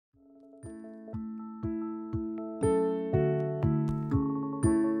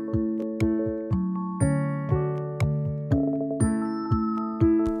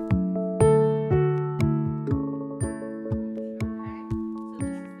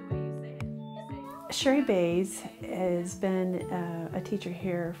Shari Baze has been a teacher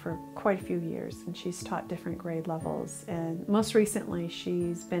here for quite a few years, and she's taught different grade levels, and most recently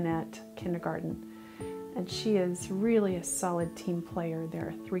she's been at kindergarten, and she is really a solid team player. There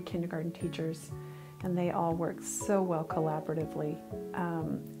are 3 kindergarten teachers and they all work so well collaboratively,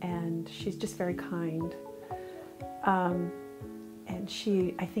 and she's just very kind, and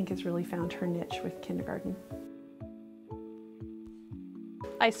she, I think, has really found her niche with kindergarten.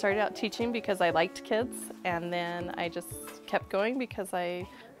 I started out teaching because I liked kids, and then I just kept going because I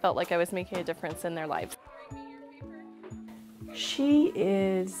felt like I was making a difference in their lives. She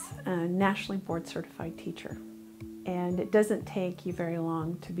is a nationally board certified teacher, and it doesn't take you very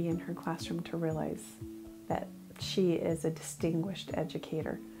long to be in her classroom to realize that she is a distinguished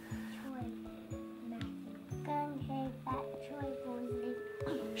educator.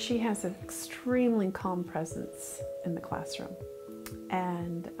 She has an extremely calm presence in the classroom,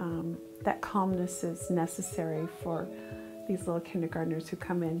 and that calmness is necessary for these little kindergartners who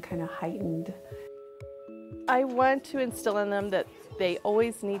come in kind of heightened. I want to instill in them that they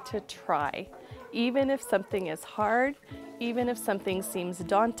always need to try. Even if something is hard, even if something seems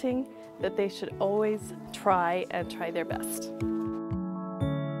daunting, that they should always try and try their best.